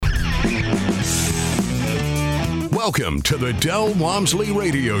Welcome to the Del Walmsley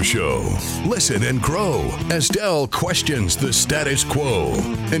Radio Show. Listen and grow as Del questions the status quo,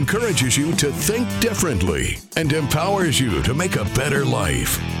 encourages you to think differently, and empowers you to make a better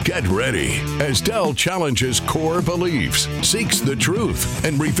life. Get ready as Del challenges core beliefs, seeks the truth,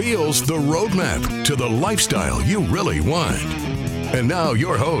 and reveals the roadmap to the lifestyle you really want. And now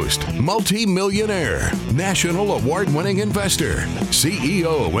your host, multi-millionaire, national award-winning investor,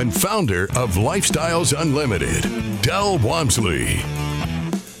 CEO and founder of Lifestyles Unlimited, Del Walmsley.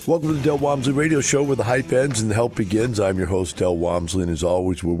 Welcome to the Del Walmsley Radio Show, where the hype ends and the help begins. I'm your host, Del Walmsley, and as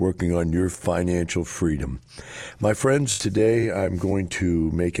always, we're working on your financial freedom. My friends, today I'm going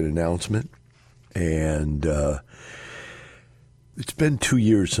to make an announcement, and it's been 2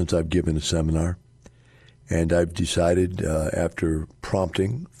 years since I've given a seminar. And I've decided, after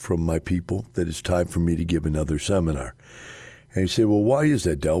prompting from my people, that it's time for me to give another seminar. And you say, well, why is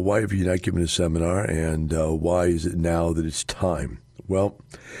that, Del? Why have you not given a seminar? And why is it now that it's time? Well,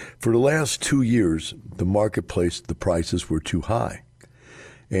 for the last 2 years, the marketplace, the prices were too high.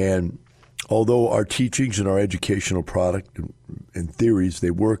 And although our teachings and our educational product and theories,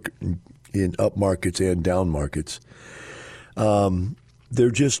 they work in up markets and down markets,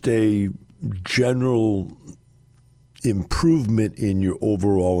 they're just a general improvement in your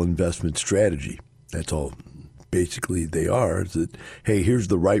overall investment strategy. That's all basically they are. Is that, hey, here's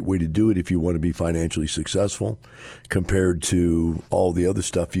the right way to do it if you want to be financially successful, compared to all the other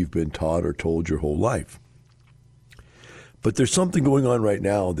stuff you've been taught or told your whole life. But there's something going on right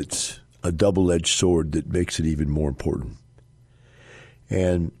now that's a double-edged sword that makes it even more important.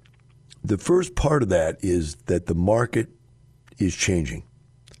 And the first part of that is that the market is changing.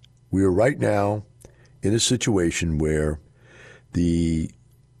 We are right now in a situation where the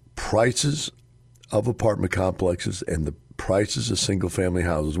prices of apartment complexes and the prices of single-family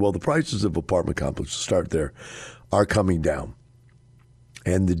houses, well, the prices of apartment complexes, start there, are coming down.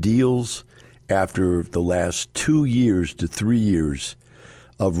 And the deals after the last 2 years to 3 years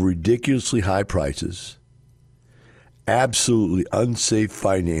of ridiculously high prices, absolutely unsafe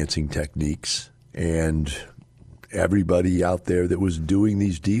financing techniques, and everybody out there that was doing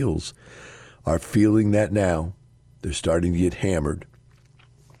these deals are feeling that now. They're starting to get hammered.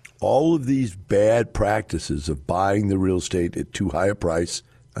 All of these bad practices of buying the real estate at too high a price,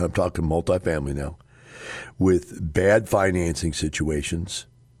 and I'm talking multifamily now, with bad financing situations,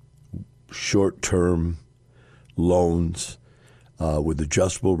 short-term loans with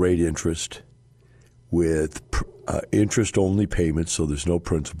adjustable rate interest, with interest-only payments, so there's no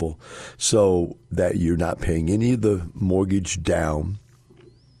principal, so that you're not paying any of the mortgage down.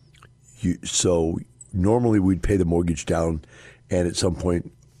 So normally we'd pay the mortgage down, and at some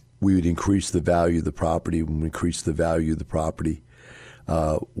point we would increase the value of the property. When we increase the value of the property,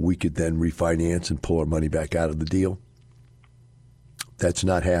 we could then refinance and pull our money back out of the deal. That's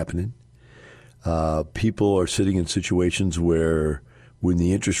not happening. People are sitting in situations where when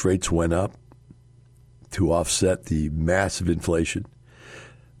the interest rates went up, to offset the massive inflation.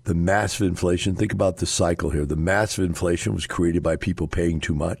 Think about the cycle here. The massive inflation was created by people paying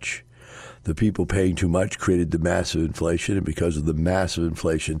too much. The people paying too much created the massive inflation, and because of the massive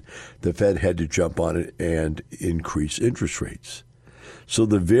inflation, the Fed had to jump on it and increase interest rates. So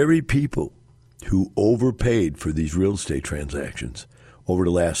the very people who overpaid for these real estate transactions over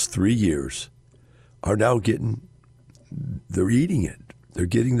the last 3 years are now they're eating it. They're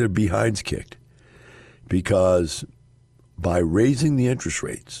getting their behinds kicked. Because by raising the interest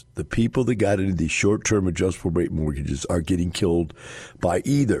rates, the people that got into these short-term adjustable rate mortgages are getting killed by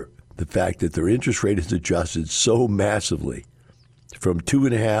either the fact that their interest rate has adjusted so massively from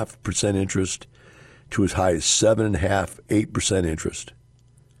 2.5% interest to as high as 7.5%, 8% interest.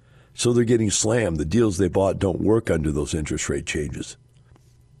 So they're getting slammed. The deals they bought don't work under those interest rate changes.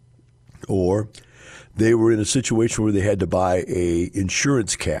 Or they were in a situation where they had to buy a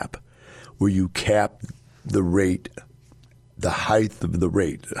insurance cap, where you cap the rate, the height of the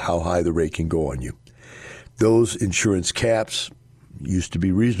rate, how high the rate can go on you. Those insurance caps used to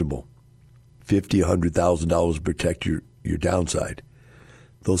be reasonable. $50,000, $100,000 to protect your downside.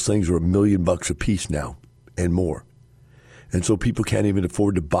 Those things are $1 million a piece now and more. And so people can't even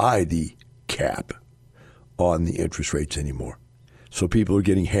afford to buy the cap on the interest rates anymore. So people are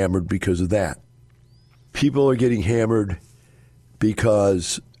getting hammered because of that. People are getting hammered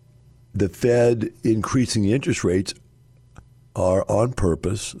because the Fed increasing the interest rates are on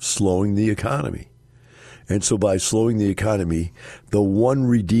purpose slowing the economy. And so by slowing the economy, the one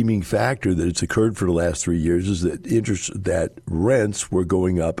redeeming factor that has occurred for the last 3 years is that rents were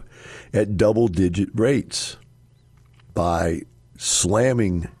going up at double-digit rates. By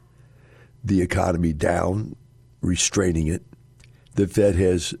slamming the economy down restraining it. The Fed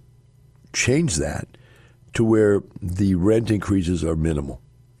has changed that to where the rent increases are minimal.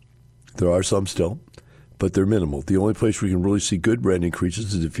 There are some still, but they're minimal. The only place we can really see good rent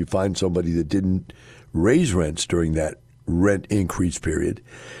increases is if you find somebody that didn't raise rents during that rent increase period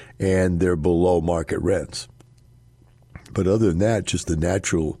and they're below market rents. But other than that, just the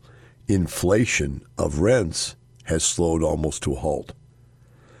natural inflation of rents has slowed almost to a halt.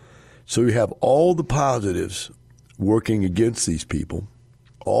 So you have all the positives working against these people,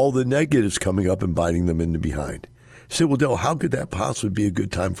 all the negatives coming up and biting them in the behind. You say, well, Del, how could that possibly be a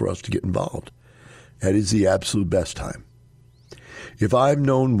good time for us to get involved? That is the absolute best time. If I've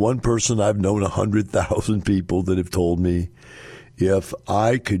known one person, I've known 100,000 people that have told me, if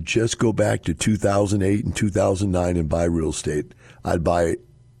I could just go back to 2008 and 2009 and buy real estate, I'd buy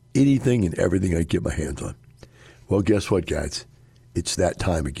anything and everything I'd get my hands on. Well, guess what, guys? It's that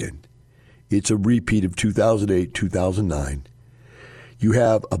time again. It's a repeat of 2008, 2009. You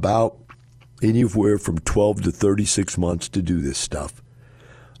have about anywhere from 12 to 36 months to do this stuff.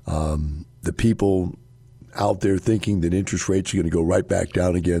 The people out there thinking that interest rates are going to go right back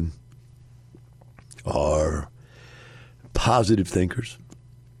down again are positive thinkers.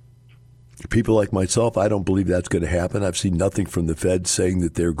 People like myself, I don't believe that's going to happen. I've seen nothing from the Fed saying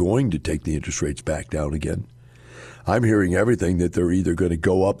that they're going to take the interest rates back down again. I'm hearing everything that they're either going to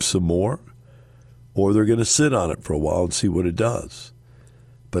go up some more or they're going to sit on it for a while and see what it does.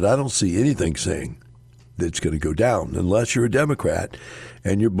 But I don't see anything saying that it's going to go down unless you're a Democrat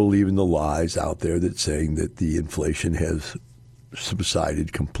and you're believing the lies out there that's saying that the inflation has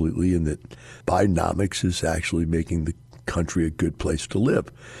subsided completely and that Bidenomics is actually making the country a good place to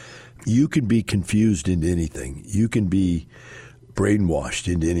live. You can be confused into anything. You can be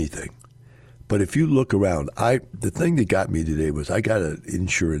brainwashed into anything. But if you look around, the thing that got me today was I got an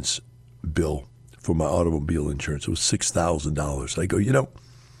insurance bill for my automobile insurance. It was $6,000. I go,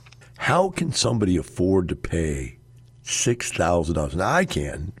 how can somebody afford to pay $6,000? Now, I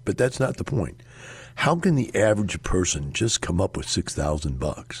can, but that's not the point. How can the average person just come up with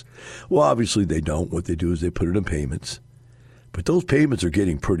 $6,000? Well, obviously they don't. What they do is they put it in payments. But those payments are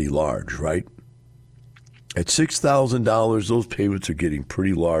getting pretty large, right? At $6,000, those payments are getting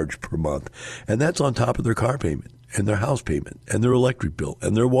pretty large per month. And that's on top of their car payment and their house payment and their electric bill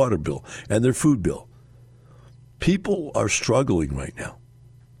and their water bill and their food bill. People are struggling right now.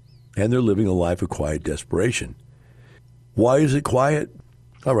 And they're living a life of quiet desperation. Why is it quiet?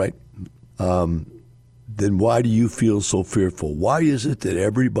 All right. Then why do you feel so fearful? Why is it that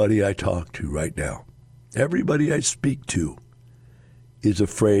everybody I talk to right now, everybody I speak to, is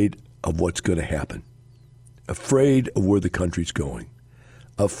afraid of what's going to happen, afraid of where the country's going,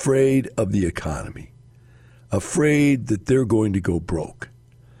 afraid of the economy, afraid that they're going to go broke,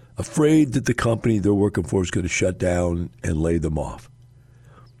 afraid that the company they're working for is going to shut down and lay them off?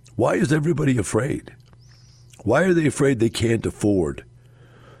 Why is everybody afraid? Why are they afraid they can't afford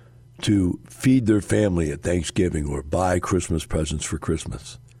to feed their family at Thanksgiving or buy Christmas presents for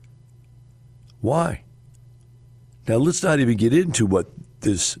Christmas? Why? Now, let's not even get into what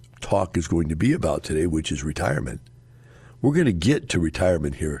this talk is going to be about today, which is retirement. We're going to get to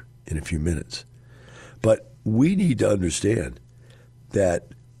retirement here in a few minutes. But we need to understand that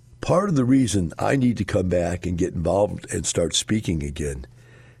part of the reason I need to come back and get involved and start speaking again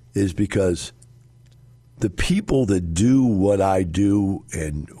is because the people that do what I do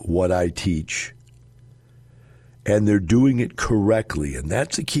and what I teach, and they're doing it correctly, and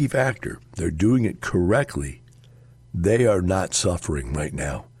that's a key factor. They're doing it correctly. They are not suffering right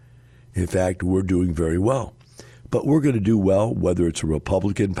now. In fact, we're doing very well. But we're going to do well whether it's a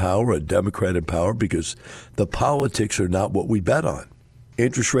Republican in power, a Democrat in power, because the politics are not what we bet on.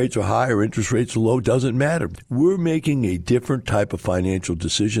 Interest rates are high or interest rates are low, doesn't matter. We're making a different type of financial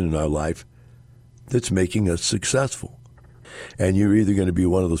decision in our life that's making us successful. And you're either going to be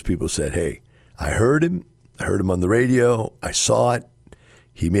one of those people who said, hey, I heard him on the radio, I saw it,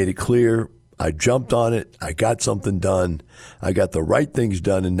 he made it clear, I jumped on it, I got something done, I got the right things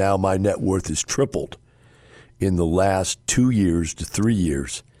done, and now my net worth is tripled in the last 2 years to 3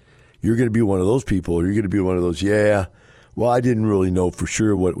 years. You're going to be one of those people, or you're going to be one of those, well, I didn't really know for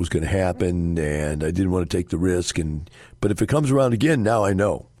sure what was going to happen, and I didn't want to take the risk. But if it comes around again, now I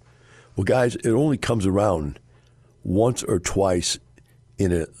know. Well, guys, it only comes around once or twice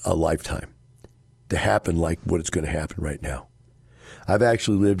in a lifetime to happen like what it's going to happen right now. I've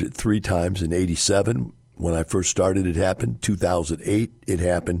actually lived it 3 times. In 87, when I first started, it happened. 2008, it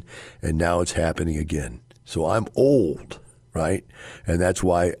happened. And now it's happening again. So I'm old, right? And that's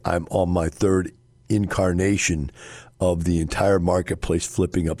why I'm on my 3rd incarnation of the entire marketplace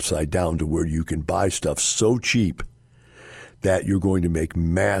flipping upside down to where you can buy stuff so cheap that you're going to make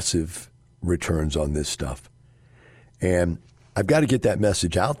massive returns on this stuff. And I've got to get that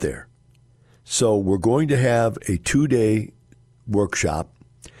message out there. So we're going to have a 2-day workshop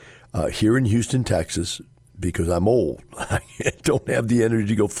here in Houston, Texas, because I'm old. I don't have the energy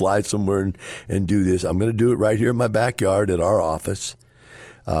to go fly somewhere and do this. I'm going to do it right here in my backyard at our office.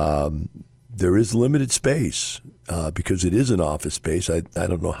 There is limited space because it is an office space. I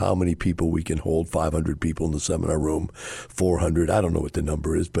don't know how many people we can hold, 500 people in the seminar room, 400. I don't know what the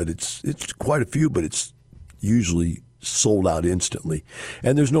number is, but it's quite a few, but it's usually sold out instantly.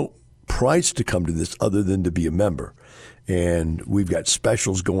 And there's no price to come to this other than to be a member. And we've got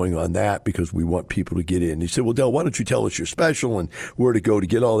specials going on that because we want people to get in. He said, well, Del, why don't you tell us your special and where to go to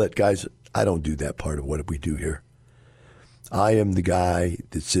get all that? Guys, I don't do that part of what we do here. I am the guy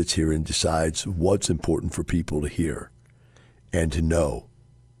that sits here and decides what's important for people to hear and to know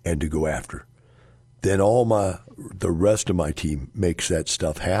and to go after. Then the rest of my team makes that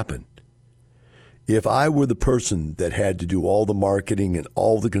stuff happen. If I were the person that had to do all the marketing and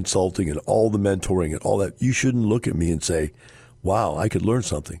all the consulting and all the mentoring and all that, you shouldn't look at me and say, wow, I could learn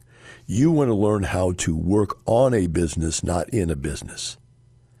something. You want to learn how to work on a business, not in a business.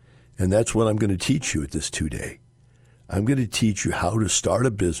 And that's what I'm going to teach you at this 2-day. I'm going to teach you how to start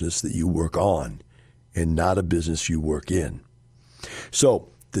a business that you work on and not a business you work in. So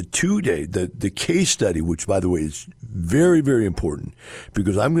the 2-day, the case study, which, by the way, is very, very important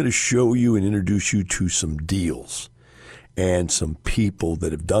because I'm going to show you and introduce you to some deals and some people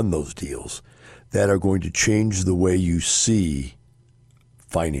that have done those deals that are going to change the way you see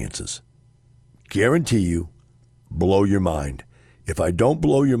finances. Guarantee you, blow your mind. If I don't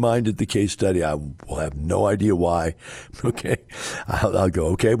blow your mind at the case study, I will have no idea why. Okay, I'll go,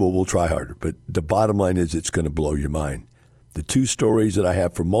 okay, well, we'll try harder. But the bottom line is it's going to blow your mind. The 2 stories that I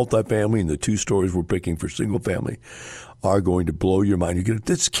have for multifamily and the 2 stories we're picking for single family are going to blow your mind. You're going to,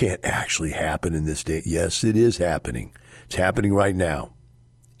 this can't actually happen in this day. Yes, it is happening. It's happening right now.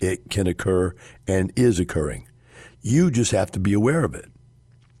 It can occur and is occurring. You just have to be aware of it,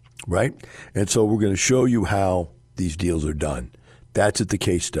 right? And so we're going to show you how these deals are done. That's at the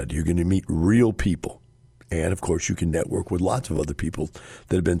case study. You're going to meet real people. And, of course, you can network with lots of other people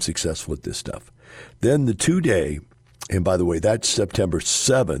that have been successful at this stuff. Then the 2-day, and by the way, that's September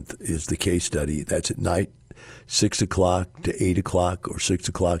 7th is the case study. That's at night, 6 o'clock to 8 o'clock or 6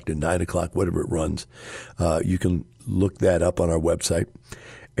 o'clock to 9 o'clock, whatever it runs. You can look that up on our website.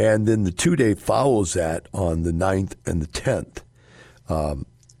 And then the 2-day follows that on the 9th and the 10th.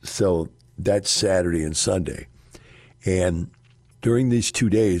 So that's Saturday and Sunday. And during these 2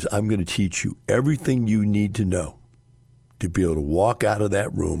 days, I'm going to teach you everything you need to know to be able to walk out of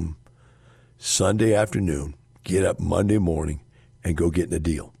that room Sunday afternoon, get up Monday morning, and go get in a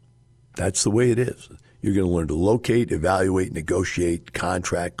deal. That's the way it is. You're going to learn to locate, evaluate, negotiate,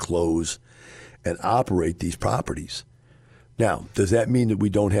 contract, close, and operate these properties. Now, does that mean that we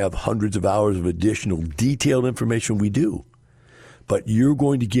don't have hundreds of hours of additional detailed information? We do. But you're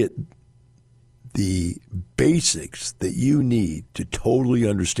going to get the basics that you need to totally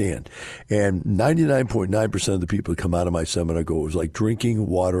understand. And 99.9% of the people that come out of my seminar go, it was like drinking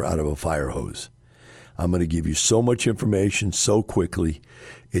water out of a fire hose. I'm going to give you so much information so quickly,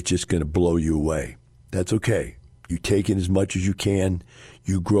 it's just going to blow you away. That's okay. You take in as much as you can.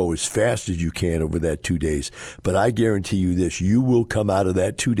 You grow as fast as you can over that 2 days. But I guarantee you this, you will come out of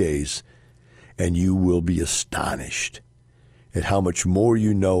that 2 days and you will be astonished at how much more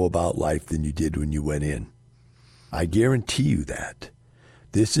you know about life than you did when you went in. I guarantee you that.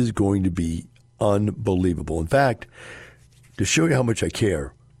 This is going to be unbelievable. In fact, to show you how much I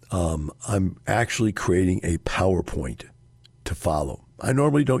care, I'm actually creating a PowerPoint to follow. I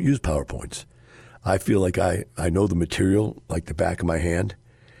normally don't use PowerPoints. I feel like I know the material like the back of my hand,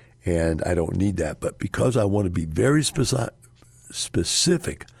 and I don't need that. But because I want to be very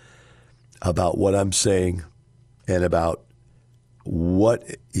specific about what I'm saying and about what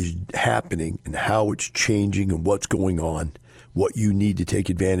is happening and how it's changing and what's going on, what you need to take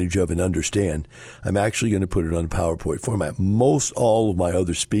advantage of and understand, I'm actually going to put it on PowerPoint format. Most all of my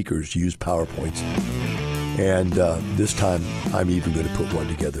other speakers use PowerPoints. And this time, I'm even going to put one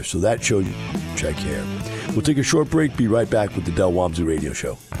together. So that shows you, check here. We'll take a short break. Be right back with the Del Walmsley Radio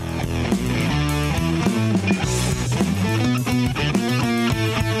Show.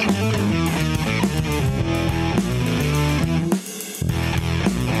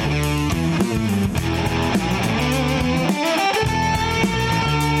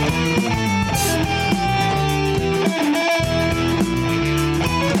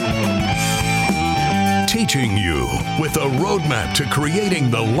 Teaching you roadmap to creating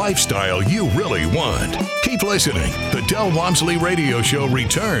the lifestyle you really want. Keep listening. The Del Walmsley Radio Show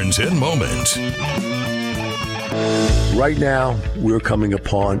returns in moments. Right now, we're coming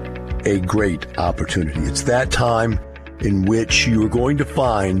upon a great opportunity. It's that time in which you're going to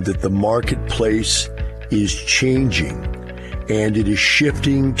find that the marketplace is changing and it is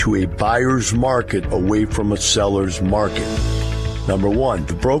shifting to a buyer's market away from a seller's market. Number one,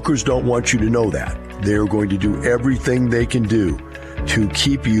 the brokers don't want you to know that. They're going to do everything they can do to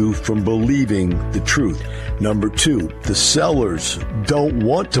keep you from believing the truth. Number two, the sellers don't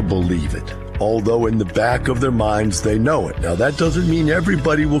want to believe it, although in the back of their minds they know it. Now, that doesn't mean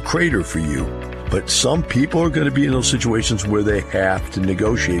everybody will crater for you, but some people are going to be in those situations where they have to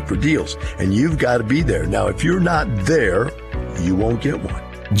negotiate for deals, and you've got to be there. Now, if you're not there, you won't get one.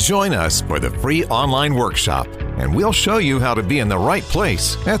 Join us for the free online workshop, and we'll show you how to be in the right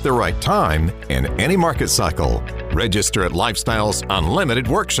place at the right time in any market cycle. Register at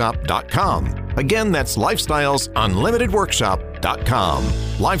LifestylesUnlimitedWorkshop.com. Again, that's LifestylesUnlimitedWorkshop.com.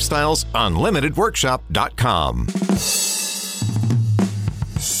 LifestylesUnlimitedWorkshop.com.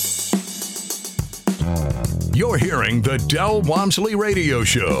 You're hearing the Del Walmsley Radio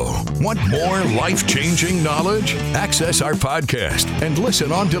Show. Want more life-changing knowledge? Access our podcast and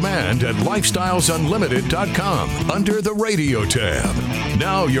listen on demand at lifestylesunlimited.com under the radio tab.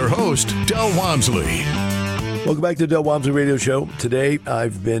 Now your host, Del Walmsley. Welcome back to the Del Walmsley Radio Show. Today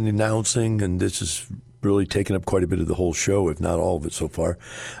I've been announcing, and this is really taken up quite a bit of the whole show, if not all of it so far.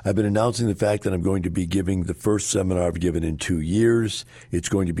 I've been announcing the fact that I'm going to be giving the first seminar I've given in 2 years. It's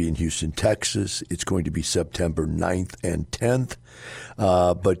going to be in Houston, Texas. It's going to be September 9th and 10th.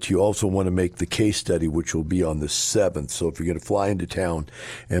 But you also want to make the case study, which will be on the 7th. So if you're going to fly into town,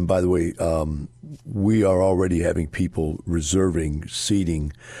 and by the way, we are already having people reserving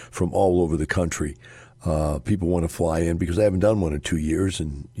seating from all over the country. People want to fly in because I haven't done one in 2 years,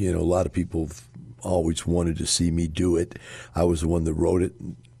 and a lot of people have always wanted to see me do it. I was the one that wrote it.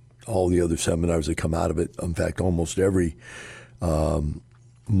 All the other seminars that come out of it, in fact, almost every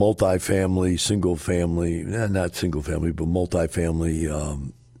multifamily, single family, not single family, but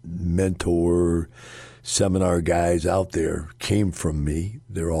multifamily mentor seminar guys out there came from me.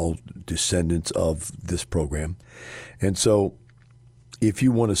 They're all descendants of this program. And so if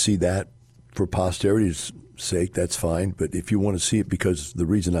you want to see that for posterity's sake, that's fine. But if you want to see it because the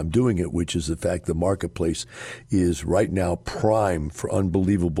reason I'm doing it, which is the fact the marketplace is right now prime for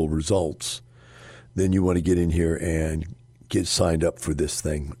unbelievable results, then you want to get in here and get signed up for this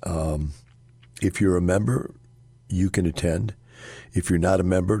thing. If you're a member, you can attend. If you're not a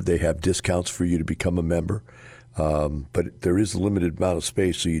member, they have discounts for you to become a member. But there is a limited amount of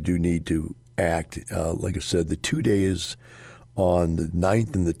space, so you do need to act. Like I said, the 2 days on the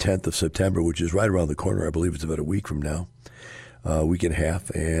 9th and the 10th of September, which is right around the corner. I believe it's about a week from now, a week and a half.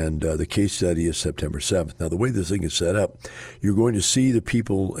 And the case study is September 7th. Now, the way this thing is set up, you're going to see the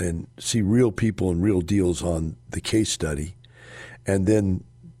people and see real people and real deals on the case study. And then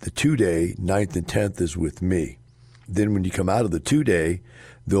the 2-day, 9th and 10th, is with me. Then when you come out of the 2-day,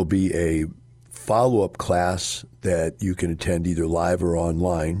 there'll be a follow-up class that you can attend either live or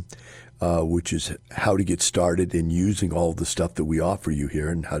online, which is how to get started in using all the stuff that we offer you here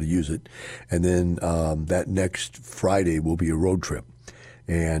and how to use it. And then that next Friday will be a road trip.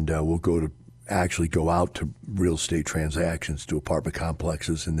 And we'll go out to real estate transactions, to apartment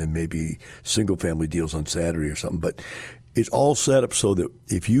complexes, and then maybe single-family deals on Saturday or something. But it's all set up so that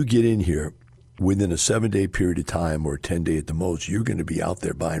if you get in here within a 7-day period of time or a 10-day at the most, you're going to be out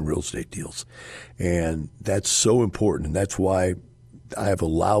there buying real estate deals. And that's so important. And that's why I have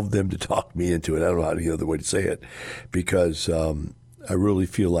allowed them to talk me into it. I don't know any other way to say it, because I really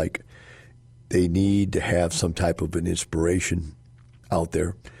feel like they need to have some type of an inspiration out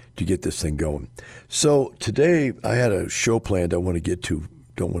there to get this thing going. So today I had a show planned I want to get to,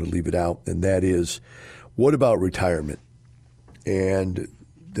 don't want to leave it out, and that is, what about retirement? And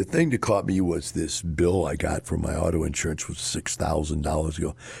the thing that caught me was this bill I got from my auto insurance was $6,000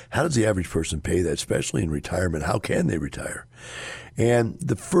 ago. How does the average person pay that, especially in retirement? How can they retire? And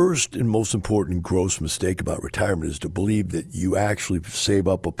the first and most important gross mistake about retirement is to believe that you actually save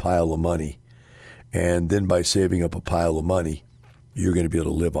up a pile of money, and then by saving up a pile of money, you're going to be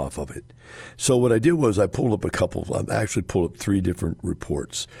able to live off of it. So what I did was I pulled up 3 different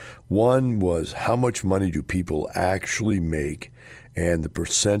reports. One was how much money do people actually make, and the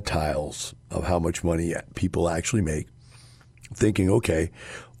percentiles of how much money people actually make, thinking, okay,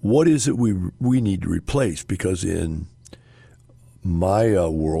 what is it we need to replace? Because in my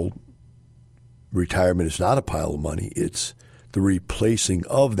world, retirement is not a pile of money. It's the replacing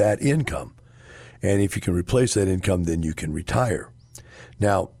of that income. And if you can replace that income, then you can retire.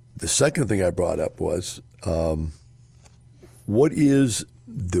 Now, the second thing I brought up was what is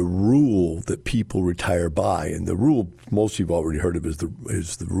the rule that people retire by? And the rule most of you have already heard of is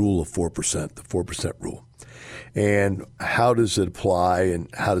the rule of 4%, the 4% rule. And how does it apply and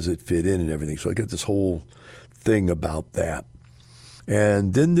how does it fit in and everything? So I got this whole thing about that.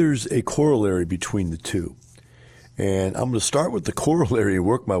 And then there's a corollary between the two. And I'm going to start with the corollary and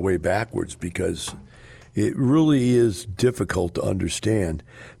work my way backwards because it really is difficult to understand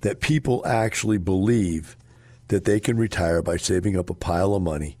that people actually believe that they can retire by saving up a pile of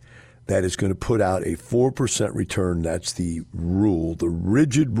money that is going to put out a 4% return. That's the rule, the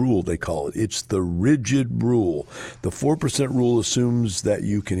rigid rule they call it. It's the rigid rule. The 4% rule assumes that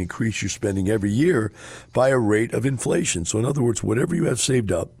you can increase your spending every year by a rate of inflation. So in other words, whatever you have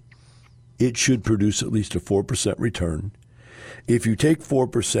saved up, it should produce at least a 4% return. If you take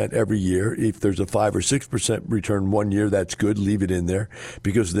 4% every year, if there's a 5 or 6% return one year, that's good. Leave it in there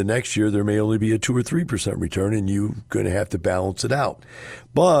because the next year there may only be a 2 or 3% return and you're going to have to balance it out.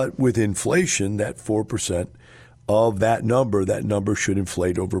 But with inflation, that 4% of that number should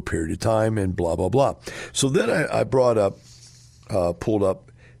inflate over a period of time and blah, blah, blah. So then I pulled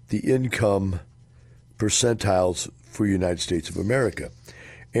up the income percentiles for the United States of America.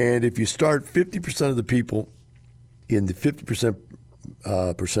 And if you start 50% of the people in the 50%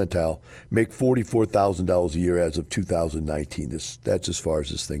 percentile make $44,000 a year as of 2019. That's as far as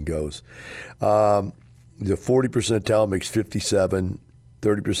this thing goes. The 40 percentile makes 57,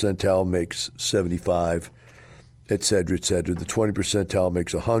 30 percentile makes 75, et cetera, et cetera. The 20 percentile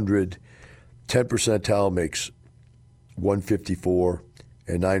makes 100, 10 percentile makes 154,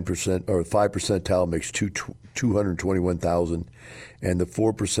 and 9% or 5 percentile makes 221,000. And the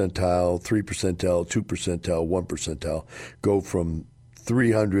 4 percentile, 3 percentile, 2 percentile, 1 percentile go from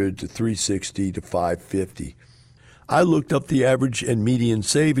 300 to 360 to 550. I looked up the average and median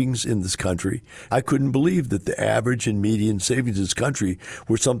savings in this country. I couldn't believe that the average and median savings in this country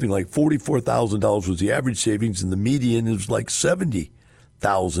were something like $44,000 was the average savings, and the median is like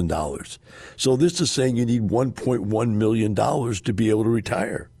 $70,000. So this is saying you need $1.1 million to be able to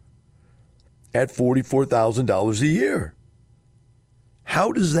retire at $44,000 a year.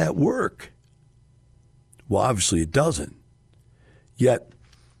 How does that work? Well, obviously it doesn't. Yet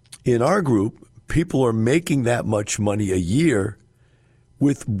in our group, people are making that much money a year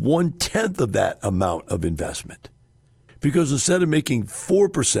with 1/10 of that amount of investment. Because instead of making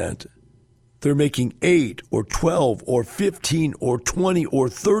 4%, they're making 8 or 12 or 15 or 20 or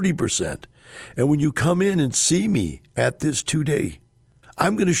 30%. And when you come in and see me at this 2-day,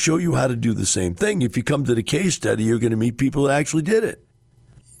 I'm going to show you how to do the same thing. If you come to the case study, you're going to meet people that actually did it.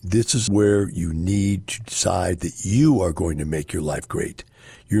 This is where you need to decide that you are going to make your life great.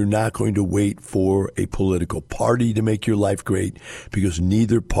 You're not going to wait for a political party to make your life great because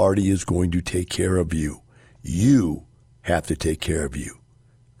neither party is going to take care of you. You have to take care of you,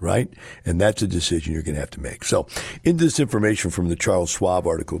 right? And that's a decision you're going to have to make. So in this information from the Charles Schwab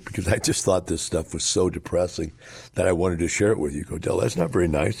article, because I just thought this stuff was so depressing that I wanted to share it with you. Go, Del, that's not very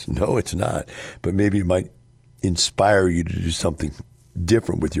nice. No, it's not. But maybe it might inspire you to do something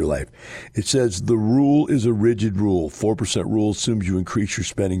different with your life. It says the rule is a rigid rule. 4% rule assumes you increase your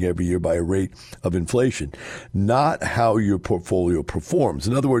spending every year by a rate of inflation, not how your portfolio performs.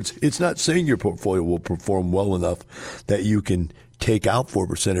 In other words, it's not saying your portfolio will perform well enough that you can take out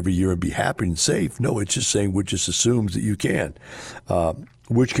 4% every year and be happy and safe. No, it's just saying, which just assumes that you can,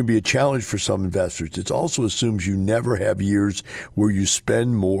 which can be a challenge for some investors. It also assumes you never have years where you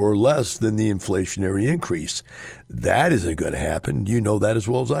spend more or less than the inflationary increase. That isn't going to happen. You know that as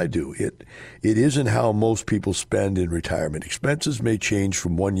well as I do. It isn't how most people spend in retirement. Expenses may change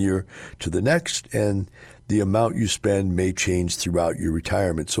from one year to the next, and the amount you spend may change throughout your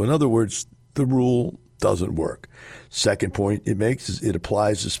retirement. So in other words, the rule doesn't work. Second point it makes is it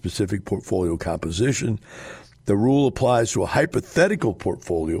applies to specific portfolio composition. The rule applies to a hypothetical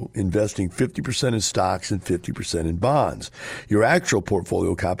portfolio, investing 50% in stocks and 50% in bonds. Your actual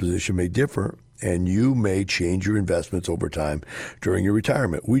portfolio composition may differ, and you may change your investments over time during your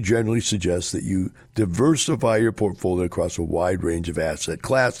retirement. We generally suggest that you diversify your portfolio across a wide range of asset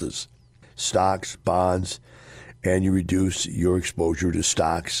classes, stocks, bonds, and you reduce your exposure to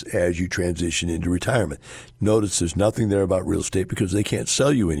stocks as you transition into retirement. Notice there's nothing there about real estate because they can't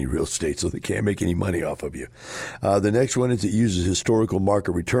sell you any real estate, so they can't make any money off of you. The next one is it uses historical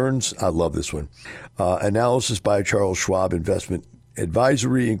market returns. I love this one. Analysis by Charles Schwab Investment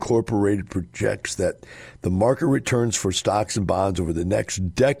Advisory Incorporated projects that the market returns for stocks and bonds over the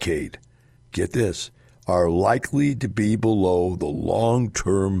next decade, get this, are likely to be below the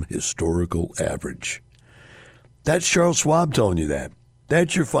long-term historical average. That's Charles Schwab telling you that.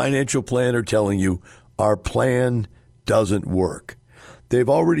 That's your financial planner telling you our plan doesn't work. They've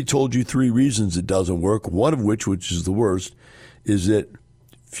already told you 3 reasons it doesn't work, one of which is the worst, is that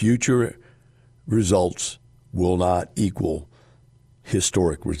future results will not equal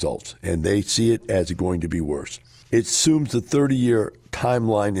historic results, and they see it as going to be worse. It assumes the 30-year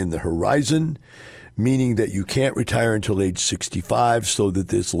timeline in the horizon, meaning that you can't retire until age 65 so that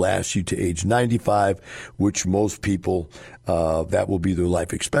this lasts you to age 95, which most people, that will be their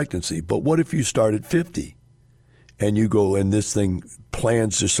life expectancy. But what if you start at 50 and you go and this thing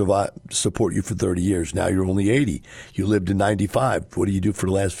plans to support you for 30 years? Now you're only 80. You lived to 95. What do you do for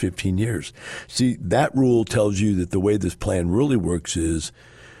the last 15 years? See, that rule tells you that the way this plan really works is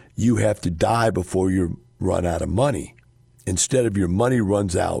you have to die before you run out of money. Instead of your money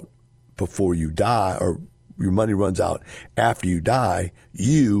runs out before you die, or your money runs out after you die,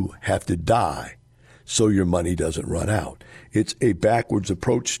 you have to die so your money doesn't run out. It's a backwards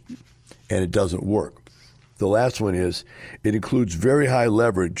approach, and it doesn't work. The last one is it includes very high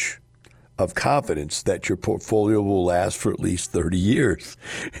leverage of confidence that your portfolio will last for at least 30 years.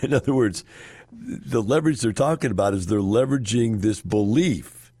 In other words, the leverage they're talking about is they're leveraging this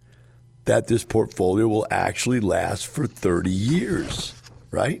belief that this portfolio will actually last for 30 years,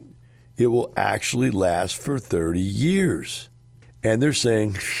 right? It will actually last for 30 years. And they're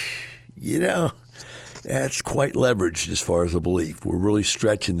saying, that's quite leveraged as far as a belief. We're really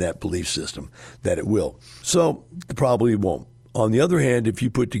stretching that belief system that it will. So it probably won't. On the other hand, if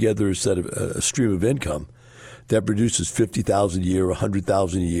you put together a stream of income that produces $50,000 a year,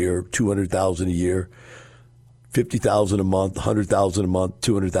 $100,000 a year, $200,000 a year, $50,000 a month, $100,000 a month,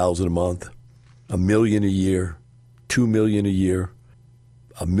 $200,000 a month, $1 million a year, $2 million a year,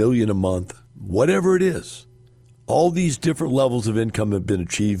 $1 million a month, whatever it is. All these different levels of income have been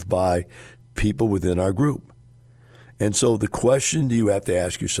achieved by people within our group. And so the question you have to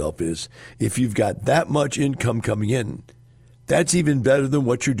ask yourself is, if you've got that much income coming in, that's even better than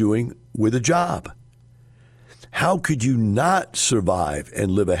what you're doing with a job. How could you not survive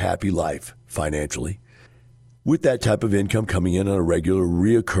and live a happy life financially with that type of income coming in on a regular,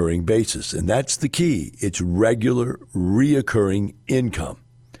 reoccurring basis? And that's the key. It's regular, reoccurring income.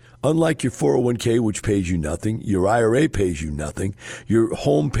 Unlike your 401k, which pays you nothing, your IRA pays you nothing, your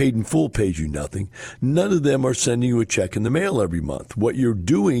home paid in full pays you nothing, none of them are sending you a check in the mail every month. What you're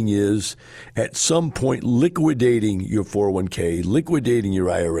doing is, at some point, liquidating your 401k, liquidating your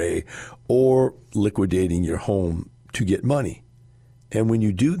IRA, or liquidating your home to get money. And when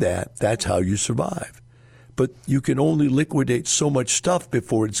you do that, that's how you survive. But you can only liquidate so much stuff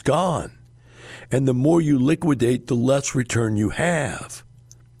before it's gone. And the more you liquidate, the less return you have.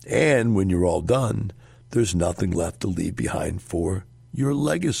 And when you're all done, there's nothing left to leave behind for your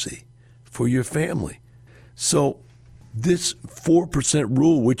legacy, for your family. So this 4%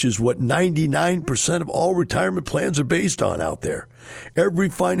 rule, which is what 99% of all retirement plans are based on out there. Every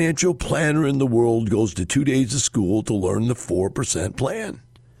financial planner in the world goes to 2 days of school to learn the 4% plan.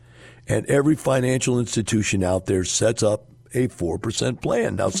 And every financial institution out there sets up a 4%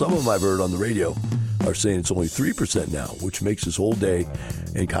 plan. Now, some of them I've heard on the radio are saying it's only 3% now, which makes this whole day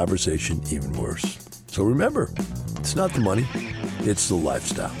and conversation even worse. So remember, it's not the money, it's the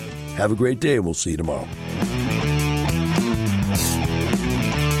lifestyle. Have a great day, and we'll see you tomorrow.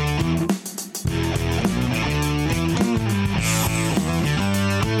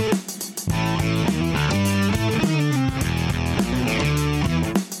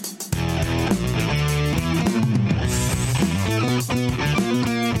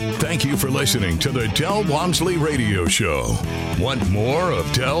 Thank you for listening to the Del Walmsley Radio Show. Want more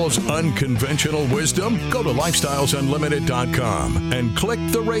of Del's unconventional wisdom? Go to lifestylesunlimited.com and click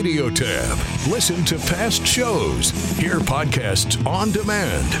the radio tab. Listen to past shows, hear podcasts on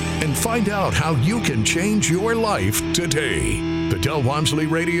demand, and find out how you can change your life today. The Del Walmsley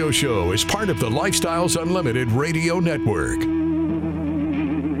Radio Show is part of the Lifestyles Unlimited Radio Network.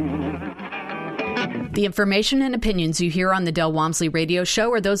 The information and opinions you hear on the Del Walmsley Radio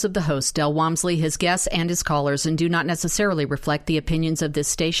Show are those of the host, Del Walmsley, his guests, and his callers, and do not necessarily reflect the opinions of this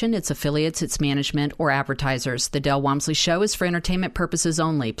station, its affiliates, its management, or advertisers. The Del Walmsley Show is for entertainment purposes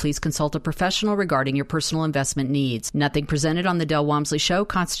only. Please consult a professional regarding your personal investment needs. Nothing presented on the Del Walmsley Show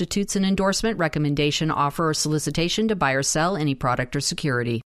constitutes an endorsement, recommendation, offer, or solicitation to buy or sell any product or security.